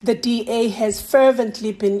The DA has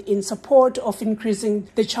fervently been in support of increasing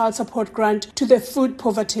the child support grant to the food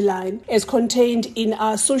poverty line, as contained in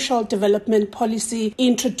our social development policy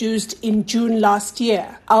introduced in June last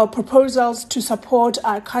year. Our proposals to support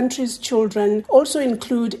our country's children also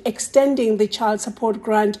include extending the child support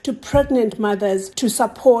grant to pregnant mothers to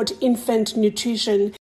support infant nutrition